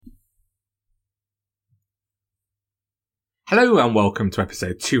Hello and welcome to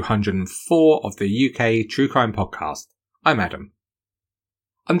episode 204 of the UK True Crime Podcast. I'm Adam.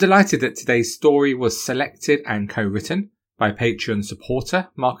 I'm delighted that today's story was selected and co-written by Patreon supporter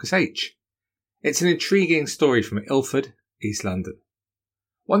Marcus H. It's an intriguing story from Ilford, East London.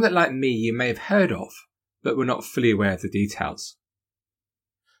 One that, like me, you may have heard of, but were not fully aware of the details.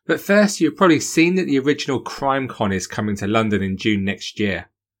 But first, you've probably seen that the original CrimeCon is coming to London in June next year.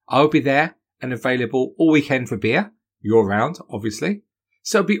 I'll be there and available all weekend for beer. You're around, obviously,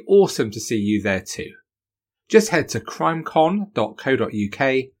 so it'll be awesome to see you there too. Just head to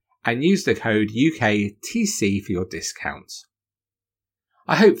crimecon.co.uk and use the code UKTC for your discount.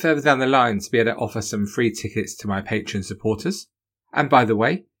 I hope further down the line to be able to offer some free tickets to my Patreon supporters. And by the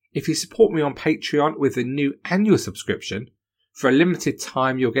way, if you support me on Patreon with a new annual subscription, for a limited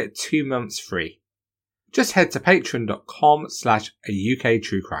time you'll get 2 months free. Just head to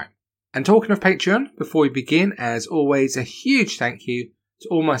patreon.com/UKTrueCrime. And talking of Patreon, before we begin, as always, a huge thank you to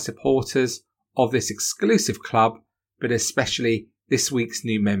all my supporters of this exclusive club, but especially this week's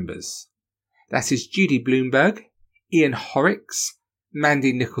new members. That is Judy Bloomberg, Ian Horrocks,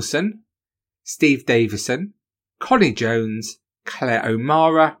 Mandy Nicholson, Steve Davison, Connie Jones, Claire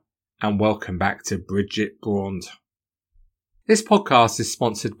O'Mara, and welcome back to Bridget Braund. This podcast is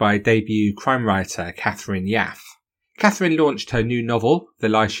sponsored by debut crime writer Catherine Yaffe. Catherine launched her new novel, The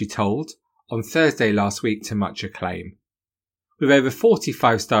Lie She Told, on Thursday last week to much acclaim. With over 40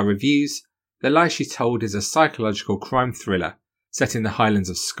 5-star reviews, The Lie She Told is a psychological crime thriller set in the Highlands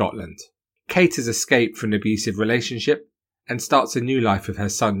of Scotland. Kate has escaped from an abusive relationship and starts a new life with her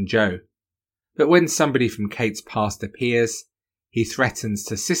son Joe. But when somebody from Kate's past appears, he threatens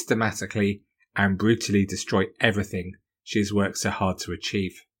to systematically and brutally destroy everything she has worked so hard to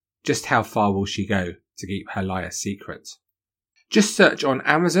achieve. Just how far will she go to keep her lie a secret? Just search on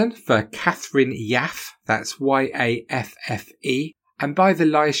Amazon for Catherine Yaffe, that's Yaffe, and buy The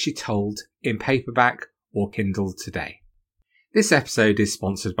Lie She Told in paperback or Kindle today. This episode is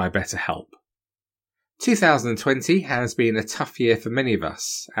sponsored by BetterHelp. 2020 has been a tough year for many of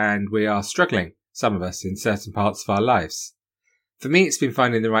us, and we are struggling, some of us, in certain parts of our lives. For me, it's been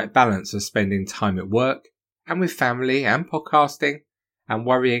finding the right balance of spending time at work and with family and podcasting, and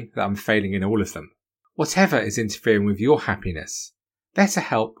worrying that I'm failing in all of them. Whatever is interfering with your happiness,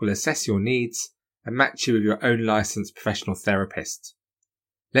 BetterHelp will assess your needs and match you with your own licensed professional therapist.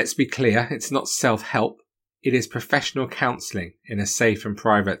 Let's be clear, it's not self-help, it is professional counselling in a safe and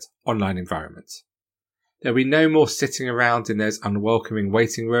private online environment. There'll be no more sitting around in those unwelcoming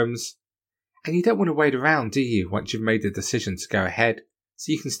waiting rooms, and you don't want to wait around, do you, once you've made the decision to go ahead,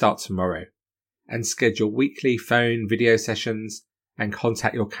 so you can start tomorrow and schedule weekly phone, video sessions and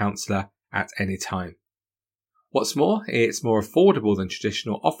contact your counsellor at any time. What's more, it's more affordable than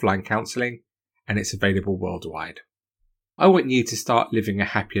traditional offline counselling, and it's available worldwide. I want you to start living a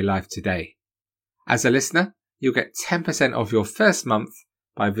happier life today. As a listener, you'll get 10% off your first month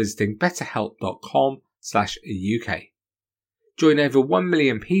by visiting betterhelp.com/UK. Join over 1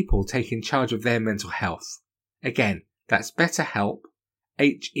 million people taking charge of their mental health. Again, that's BetterHelp,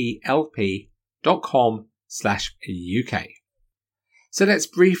 HELP.com/UK. So let's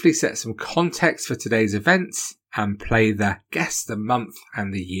briefly set some context for today's events and play the Guess the Month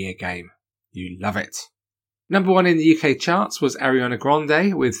and the Year game. You love it. Number 1 in the UK charts was Ariana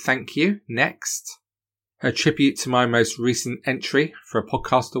Grande with Thank You, Next, her tribute to my most recent entry for a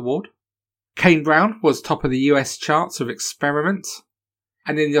podcast award. Kane Brown was top of the US charts with Experiment.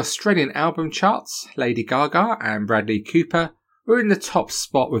 And in the Australian album charts, Lady Gaga and Bradley Cooper were in the top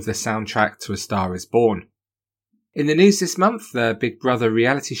spot with the soundtrack to A Star Is Born. In the news this month, the Big Brother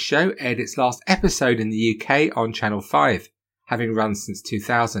reality show aired its last episode in the UK on Channel 5, having run since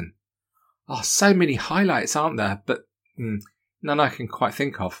 2000. Oh, so many highlights, aren't there? But none I can quite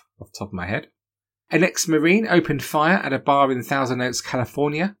think of off the top of my head. An ex-Marine opened fire at a bar in Thousand Oaks,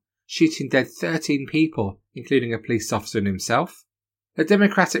 California, shooting dead 13 people, including a police officer and himself. The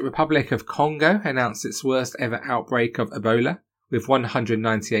Democratic Republic of Congo announced its worst ever outbreak of Ebola, with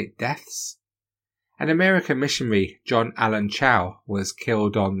 198 deaths. An American missionary, John Allen Chow, was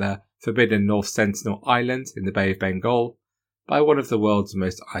killed on the forbidden North Sentinel Island in the Bay of Bengal by one of the world's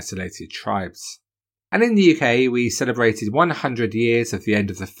most isolated tribes. And in the UK, we celebrated 100 years of the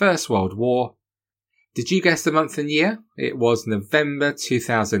end of the First World War. Did you guess the month and year? It was November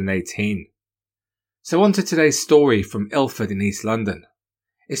 2018. So on to today's story from Ilford in East London.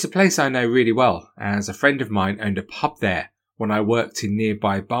 It's a place I know really well, as a friend of mine owned a pub there when I worked in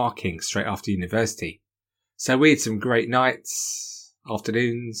nearby Barking straight after university. So we had some great nights,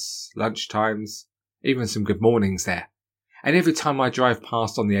 afternoons, lunchtimes, even some good mornings there. And every time I drive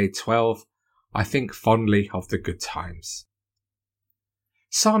past on the A12, I think fondly of the good times.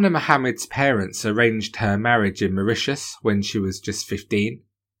 Sana Muhammad's parents arranged her marriage in Mauritius when she was just 15,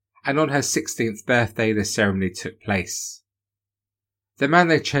 and on her 16th birthday the ceremony took place. The man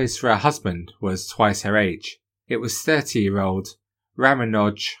they chose for her husband was twice her age. It was 30-year-old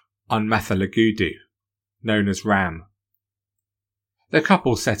Ramanoj Unmathalagudu, known as Ram. The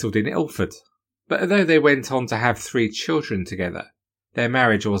couple settled in Ilford, but although they went on to have 3 children together, their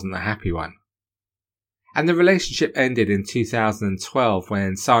marriage wasn't a happy one. And the relationship ended in 2012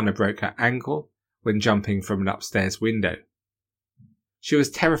 when Sana broke her ankle when jumping from an upstairs window. She was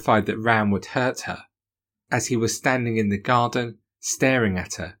terrified that Ram would hurt her, as he was standing in the garden staring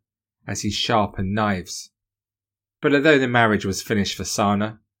at her as he sharpened knives. But although the marriage was finished for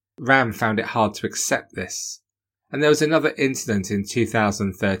Sana, Ram found it hard to accept this, and there was another incident in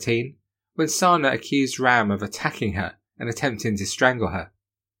 2013 when Sana accused Ram of attacking her and attempting to strangle her.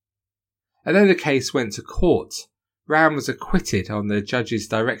 Although the case went to court, Ram was acquitted on the judge's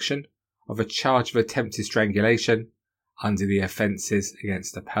direction of a charge of attempted strangulation under the Offences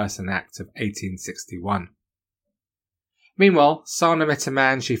Against a Person Act of 1861. Meanwhile, Sana met a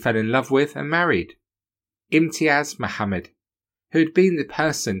man she fell in love with and married, Imtiaz Muhammad, who had been the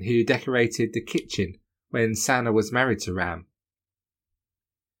person who decorated the kitchen when Sana was married to Ram.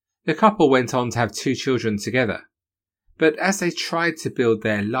 The couple went on to have 2 children together, but as they tried to build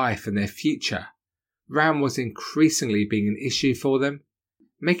their life and their future, Ram was increasingly being an issue for them,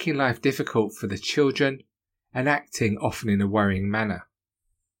 making life difficult for the children and acting often in a worrying manner.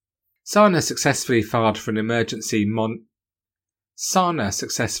 Sana successfully filed for an emergency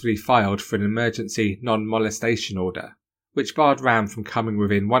non-molestation order, which barred Ram from coming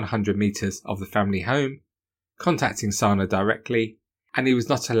within 100 metres of the family home, contacting Sana directly, and he was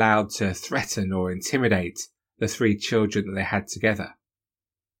not allowed to threaten or intimidate the 3 children that they had together.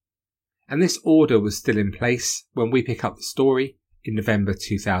 And this order was still in place when we pick up the story in November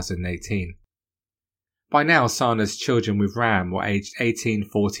 2018. By now, Sana's children with Ram were aged 18,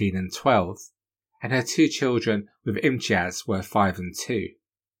 14 and 12, and her 2 children with Imtiaz were 5 and 2.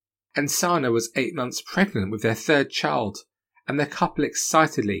 And Sana was 8 months pregnant with their 3rd child, and the couple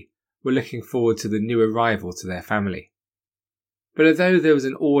excitedly were looking forward to the new arrival to their family. But although there was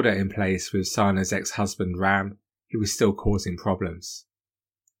an order in place with Sana's ex-husband Ram, he was still causing problems.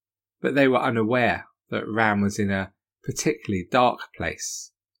 But they were unaware that Ram was in a particularly dark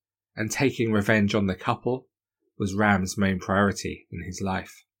place, and taking revenge on the couple was Ram's main priority in his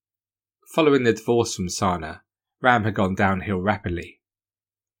life. Following the divorce from Sana, Ram had gone downhill rapidly.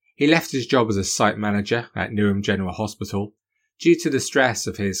 He left his job as a site manager at Newham General Hospital due to the stress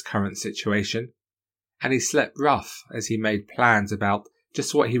of his current situation, and he slept rough as he made plans about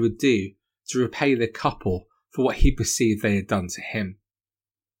just what he would do to repay the couple for what he perceived they had done to him.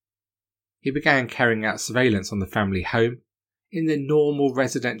 He began carrying out surveillance on the family home in the normal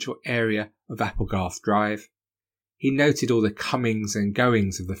residential area of Applegarth Drive. He noted all the comings and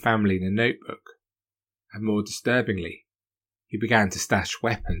goings of the family in a notebook, and more disturbingly, he began to stash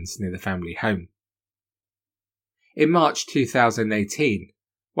weapons near the family home. In March 2018,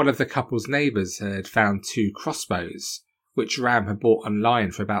 one of the couple's neighbours had found 2 crossbows, which Ram had bought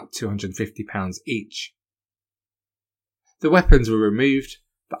online for about £250 each. The weapons were removed,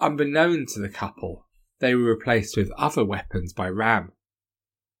 but unbeknown to the couple, they were replaced with other weapons by Ram.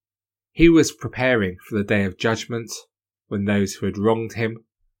 He was preparing for the day of judgment, when those who had wronged him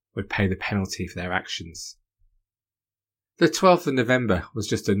would pay the penalty for their actions. The 12th of November was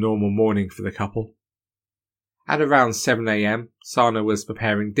just a normal morning for the couple. At around 7 a.m, Sana was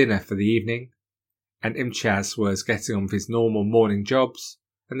preparing dinner for the evening, and Imtiaz was getting on with his normal morning jobs,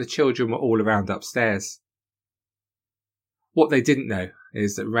 and the children were all around upstairs. What they didn't know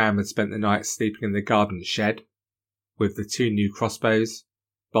is that Ram had spent the night sleeping in the garden shed, with the 2 new crossbows,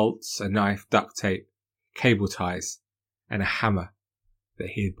 bolts, a knife, duct tape, cable ties, and a hammer that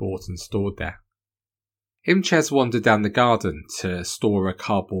he had bought and stored there. Imtiaz wandered down the garden to store a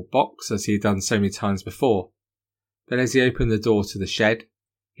cardboard box as he had done so many times before, but as he opened the door to the shed,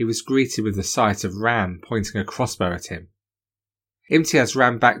 he was greeted with the sight of Ram pointing a crossbow at him. Imtiaz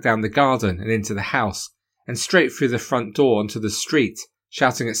ran back down the garden and into the house, and straight through the front door onto the street,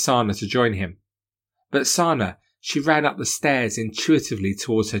 shouting at Sana to join him. But Sana, she ran up the stairs intuitively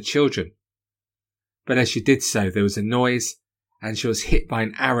towards her children. But as she did so, there was a noise, and she was hit by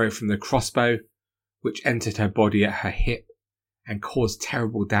an arrow from the crossbow, which entered her body at her hip and caused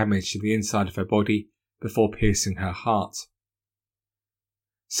terrible damage to the inside of her body before piercing her heart.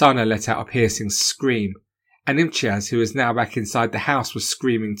 Sana let out a piercing scream, and Imtiaz, who was now back inside the house, was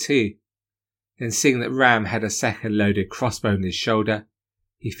screaming too. Then, seeing that Ram had a second loaded crossbow in his shoulder,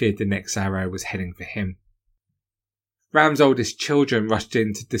 he feared the next arrow was heading for him. Ram's oldest children rushed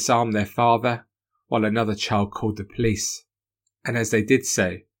in to disarm their father, while another child called the police. And as they did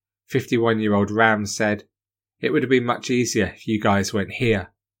so, 51-year-old Ram said, "It would have been much easier if you guys weren't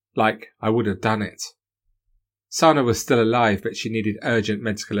here. Like, I would have done it." Sana was still alive, but she needed urgent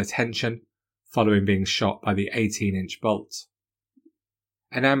medical attention following being shot by the 18-inch bolt.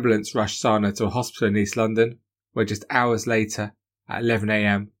 An ambulance rushed Sana to a hospital in East London, where just hours later, at 11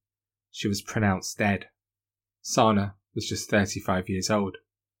 a.m, she was pronounced dead. Sana was just 35 years old.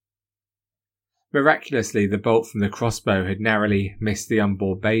 Miraculously, the bolt from the crossbow had narrowly missed the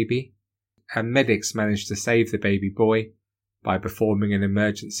unborn baby, and medics managed to save the baby boy by performing an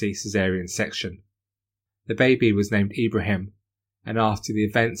emergency caesarean section. The baby was named Ibrahim, and after the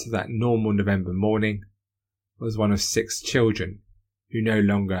events of that normal November morning, was one of 6 children who no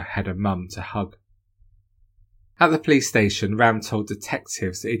longer had a mum to hug. At the police station, Ram told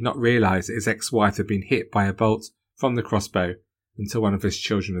detectives that he'd not realised that his ex-wife had been hit by a bolt from the crossbow until one of his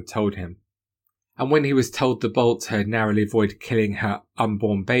children had told him. And when he was told the bolt had narrowly avoided killing her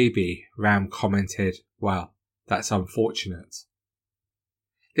unborn baby, Ram commented, "Well, that's unfortunate."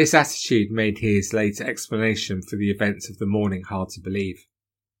 This attitude made his later explanation for the events of the morning hard to believe.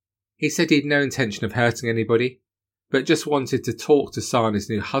 He said he had no intention of hurting anybody, but just wanted to talk to Sana's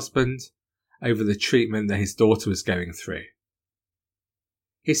new husband over the treatment that his daughter was going through.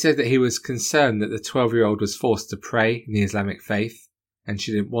 He said that he was concerned that the 12-year-old was forced to pray in the Islamic faith, and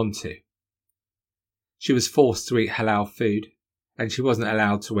she didn't want to. She was forced to eat halal food, and she wasn't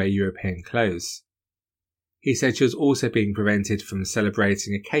allowed to wear European clothes. He said she was also being prevented from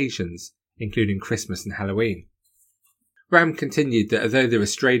celebrating occasions, including Christmas and Halloween. Ram continued that although the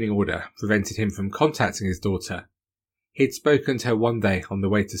restraining order prevented him from contacting his daughter, he'd spoken to her one day on the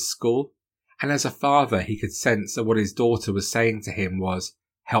way to school, and as a father he could sense that what his daughter was saying to him was,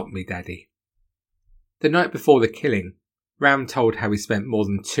 "Help me, Daddy." The night before the killing, Ram told how he spent more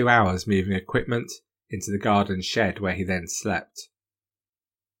than 2 hours moving equipment into the garden shed where he then slept.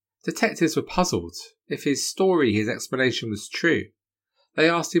 Detectives were puzzled. If his explanation was true, they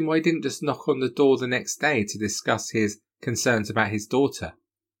asked him why he didn't just knock on the door the next day to discuss his concerns about his daughter.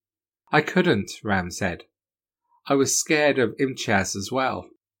 "I couldn't," Ram said. "I was scared of Imtiaz as well.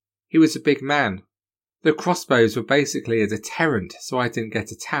 He was a big man. The crossbows were basically a deterrent so I didn't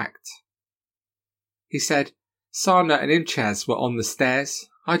get attacked." He said, "Sana and Imtiaz were on the stairs.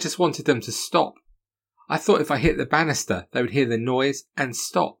 I just wanted them to stop. I thought if I hit the banister they would hear the noise and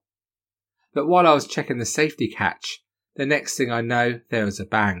stop. But while I was checking the safety catch, the next thing I know there was a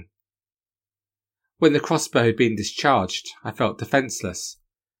bang. When the crossbow had been discharged, I felt defenceless,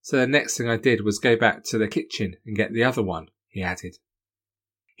 so the next thing I did was go back to the kitchen and get the other one," he added.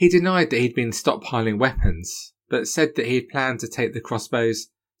 He denied that he'd been stockpiling weapons, but said that he had planned to take the crossbows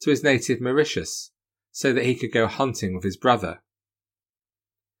to his native Mauritius so that he could go hunting with his brother.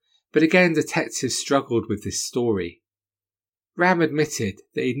 But again, detectives struggled with this story. Ram admitted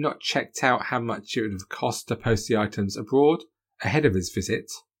that he'd not checked out how much it would have cost to post the items abroad ahead of his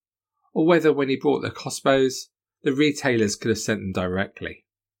visit, or whether when he brought the crossbows, the retailers could have sent them directly.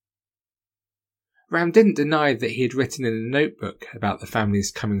 Ram didn't deny that he had written in a notebook about the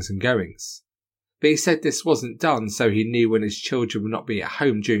family's comings and goings, but he said this wasn't done so he knew when his children would not be at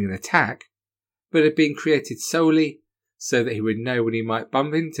home during an attack, but had been created solely so that he would know when he might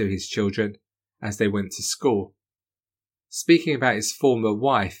bump into his children as they went to school. Speaking about his former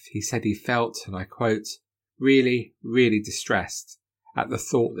wife, he said he felt, and I quote, really, really distressed at the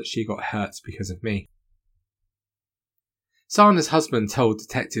thought that she got hurt because of me. Sana's husband told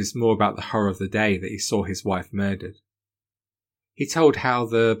detectives more about the horror of the day that he saw his wife murdered. He told how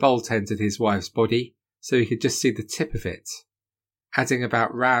the bolt entered his wife's body so he could just see the tip of it. Adding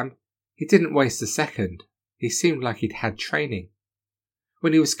about Ram, he didn't waste a second. He seemed like he'd had training.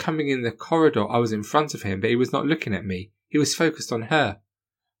 When he was coming in the corridor, I was in front of him, but he was not looking at me. He was focused on her.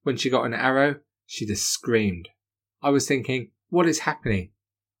 When she got an arrow, she just screamed. I was thinking, what is happening?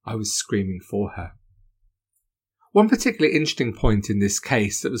 I was screaming for her. One particularly interesting point in this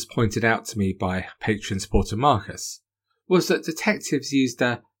case that was pointed out to me by Patreon supporter Marcus was that detectives used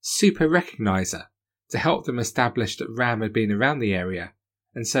a super recognizer to help them establish that Ram had been around the area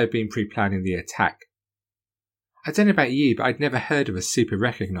and so been pre-planning the attack. I don't know about you, but I'd never heard of a super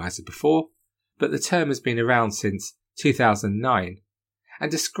recognizer before, but the term has been around since 2009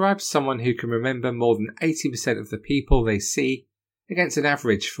 and describes someone who can remember more than 80% of the people they see against an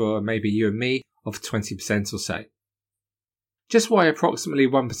average for maybe you and me of 20% or so. Just why approximately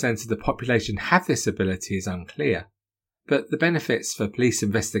 1% of the population have this ability is unclear, but the benefits for police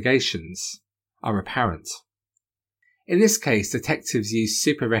investigations are apparent. In this case, detectives used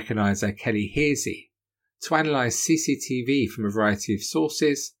super recognizer Kelly Hearsey to analyse CCTV from a variety of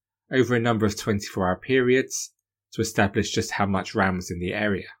sources over a number of 24-hour periods to establish just how much Ram was in the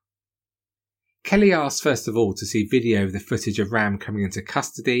area. Kelly asked first of all to see video of the footage of Ram coming into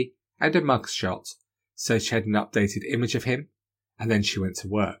custody and a mugshot, so she had an updated image of him, and then she went to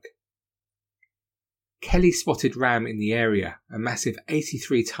work. Kelly spotted Ram in the area a massive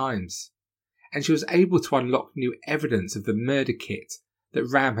 83 times, and she was able to unlock new evidence of the murder kit that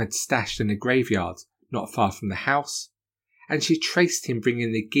Ram had stashed in a graveyard not far from the house, and she traced him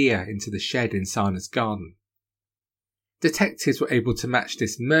bringing the gear into the shed in Sana's garden. Detectives were able to match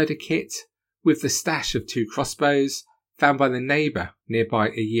this murder kit with the stash of 2 crossbows found by the neighbour nearby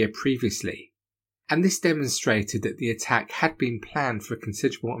a year previously, and this demonstrated that the attack had been planned for a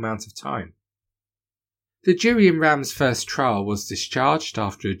considerable amount of time. The jury in Ram's first trial was discharged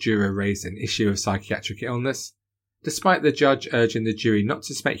after a juror raised an issue of psychiatric illness, despite the judge urging the jury not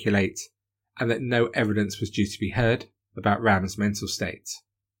to speculate and that no evidence was due to be heard about Ram's mental state.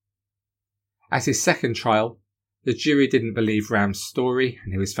 At his second trial, the jury didn't believe Ram's story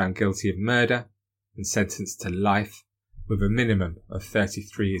and he was found guilty of murder and sentenced to life with a minimum of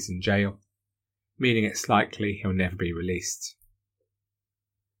 33 years in jail, meaning it's likely he'll never be released.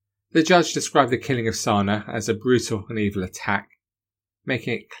 The judge described the killing of Sana as a brutal and evil attack,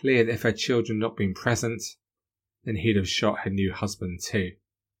 making it clear that if her children had not been present, then he'd have shot her new husband too.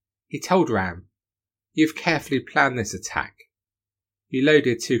 He told Ram, "You've carefully planned this attack. You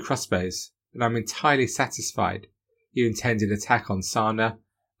loaded 2 crossbows, and I'm entirely satisfied you intended attack on Sana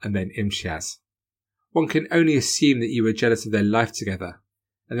and then Imtiaz. One can only assume that you were jealous of their life together,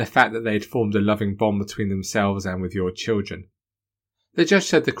 and the fact that they had formed a loving bond between themselves and with your children." The judge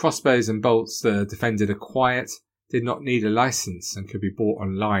said the crossbows and bolts the defendant acquired did not need a license and could be bought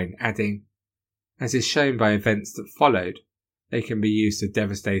online, adding, "As is shown by events that followed, they can be used to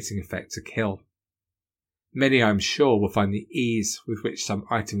devastating effect to kill. Many, I'm sure, will find the ease with which some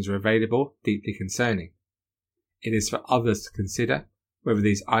items are available deeply concerning. It is for others to consider whether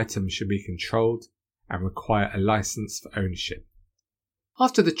these items should be controlled and require a license for ownership."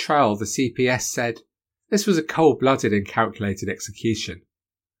 After the trial, the CPS said, "This was a cold-blooded and calculated execution.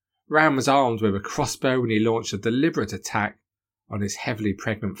 Ram was armed with a crossbow when he launched a deliberate attack on his heavily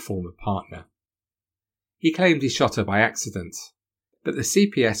pregnant former partner. He claimed he shot her by accident, but the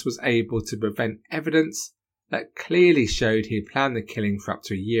CPS was able to prevent evidence that clearly showed he had planned the killing for up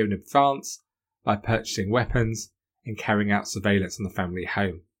to a year in advance by purchasing weapons and carrying out surveillance on the family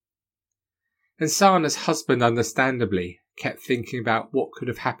home. And Sana's husband, understandably, kept thinking about what could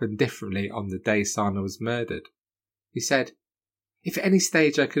have happened differently on the day Sana was murdered. He said, "If at any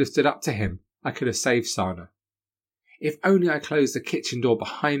stage I could have stood up to him, I could have saved Sana. If only I closed the kitchen door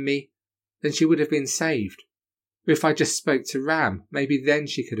behind me, then she would have been saved. Or if I just spoke to Ram, maybe then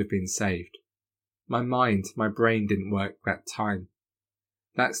she could have been saved. My brain didn't work that time.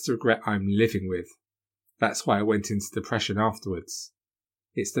 That's the regret I'm living with. That's why I went into depression afterwards.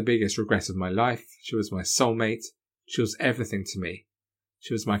 It's the biggest regret of my life. She was my soulmate. She was everything to me.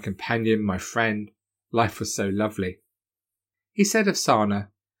 She was my companion, my friend. Life was so lovely." He said of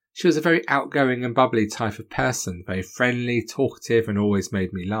Sana, "She was a very outgoing and bubbly type of person, very friendly, talkative, and always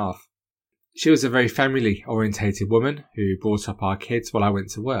made me laugh. She was a very family-orientated woman who brought up our kids while I went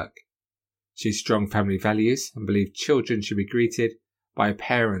to work. She had strong family values and believed children should be greeted by a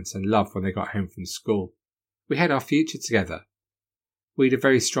parent and loved when they got home from school. We had our future together. We had a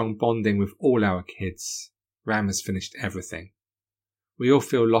very strong bonding with all our kids. Ram has finished everything. We all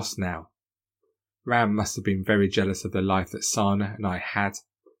feel lost now. Ram must have been very jealous of the life that Sana and I had,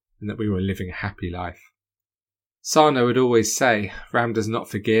 and that we were living a happy life. Sana would always say, Ram does not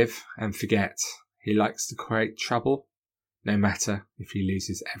forgive and forget. He likes to create trouble, no matter if he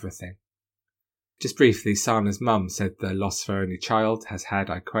loses everything." Just briefly, Sana's mum said the loss of her only child has had,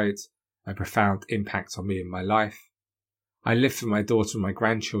 I quote, "a profound impact on me and my life. I live for my daughter and my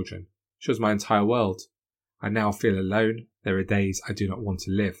grandchildren. She was my entire world. I now feel alone. There are days I do not want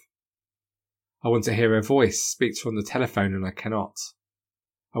to live. I want to hear her voice, speak to her on the telephone, and I cannot.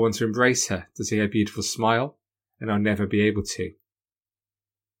 I want to embrace her, to see her beautiful smile, and I'll never be able to.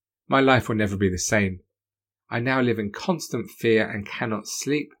 My life will never be the same. I now live in constant fear and cannot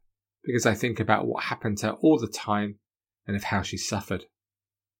sleep because I think about what happened to her all the time and of how she suffered.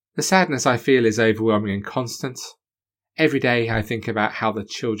 The sadness I feel is overwhelming and constant. Every day I think about how the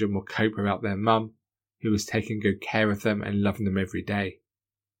children will cope without their mum, who was taking good care of them and loving them every day.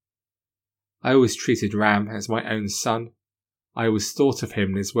 I always treated Ram as my own son. I always thought of him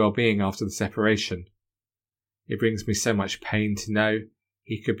and his well-being after the separation. It brings me so much pain to know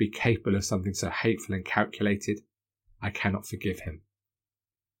he could be capable of something so hateful and calculated. I cannot forgive him."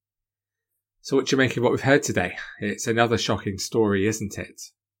 So what do you make of what we've heard today? It's another shocking story, isn't it?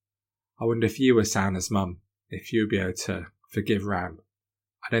 I wonder if you were Sana's mum, if you would be able to forgive Ram.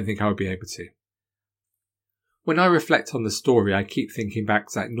 I don't think I would be able to. When I reflect on the story, I keep thinking back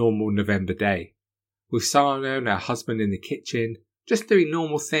to that normal November day, with Sana and her husband in the kitchen, just doing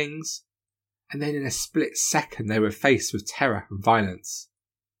normal things, and then in a split second they were faced with terror and violence.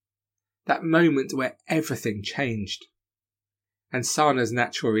 That moment where everything changed. And Sana's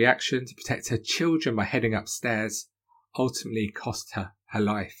natural reaction to protect her children by heading upstairs ultimately cost her her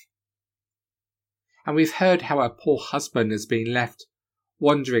life. And we've heard how her poor husband has been left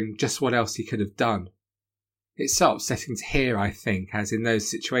wondering just what else he could have done. It's so upsetting to hear, I think, as in those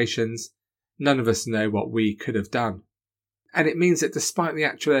situations, none of us know what we could have done. And it means that despite the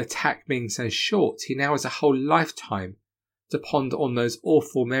actual attack being so short, he now has a whole lifetime to ponder on those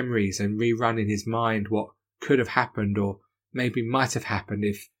awful memories and rerun in his mind what could have happened or maybe might have happened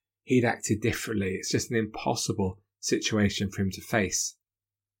if he'd acted differently. It's just an impossible situation for him to face.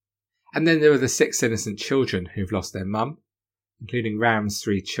 And then there are the 6 innocent children who've lost their mum, including Ram's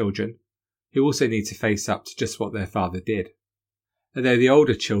 3 children, who also need to face up to just what their father did. Although the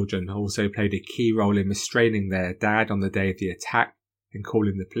older children also played a key role in restraining their dad on the day of the attack and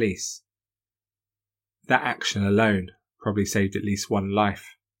calling the police. That action alone probably saved at least one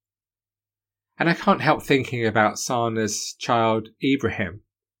life. And I can't help thinking about Sana's child Ibrahim,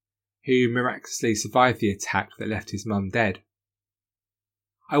 who miraculously survived the attack that left his mum dead.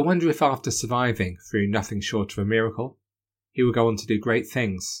 I wonder if after surviving through nothing short of a miracle, he will go on to do great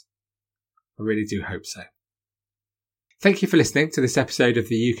things. I really do hope so. Thank you for listening to this episode of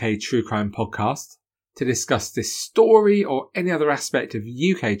the UK True Crime Podcast. To discuss this story or any other aspect of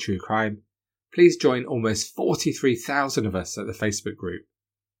UK true crime, please join almost 43,000 of us at the Facebook group.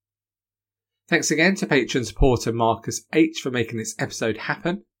 Thanks again to Patreon supporter Marcus H for making this episode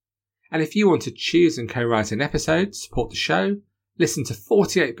happen. And if you want to choose and co-write an episode, support the show, listen to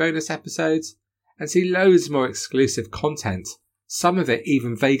 48 bonus episodes, and see loads more exclusive content, some of it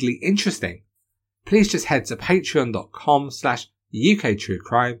even vaguely interesting, please just head to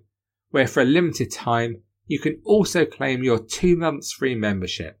patreon.com/UKTrueCrime, where for a limited time you can also claim your 2 months free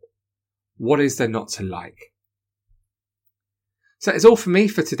membership. What is there not to like? So that's all from me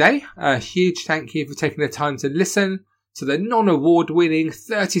for today. A huge thank you for taking the time to listen to the non-award winning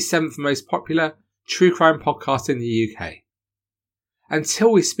 37th most popular true crime podcast in the UK.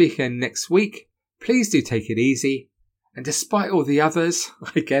 Until we speak again next week, please do take it easy. And despite all the others,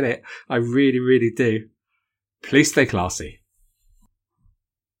 I get it, I really, really do. Please stay classy.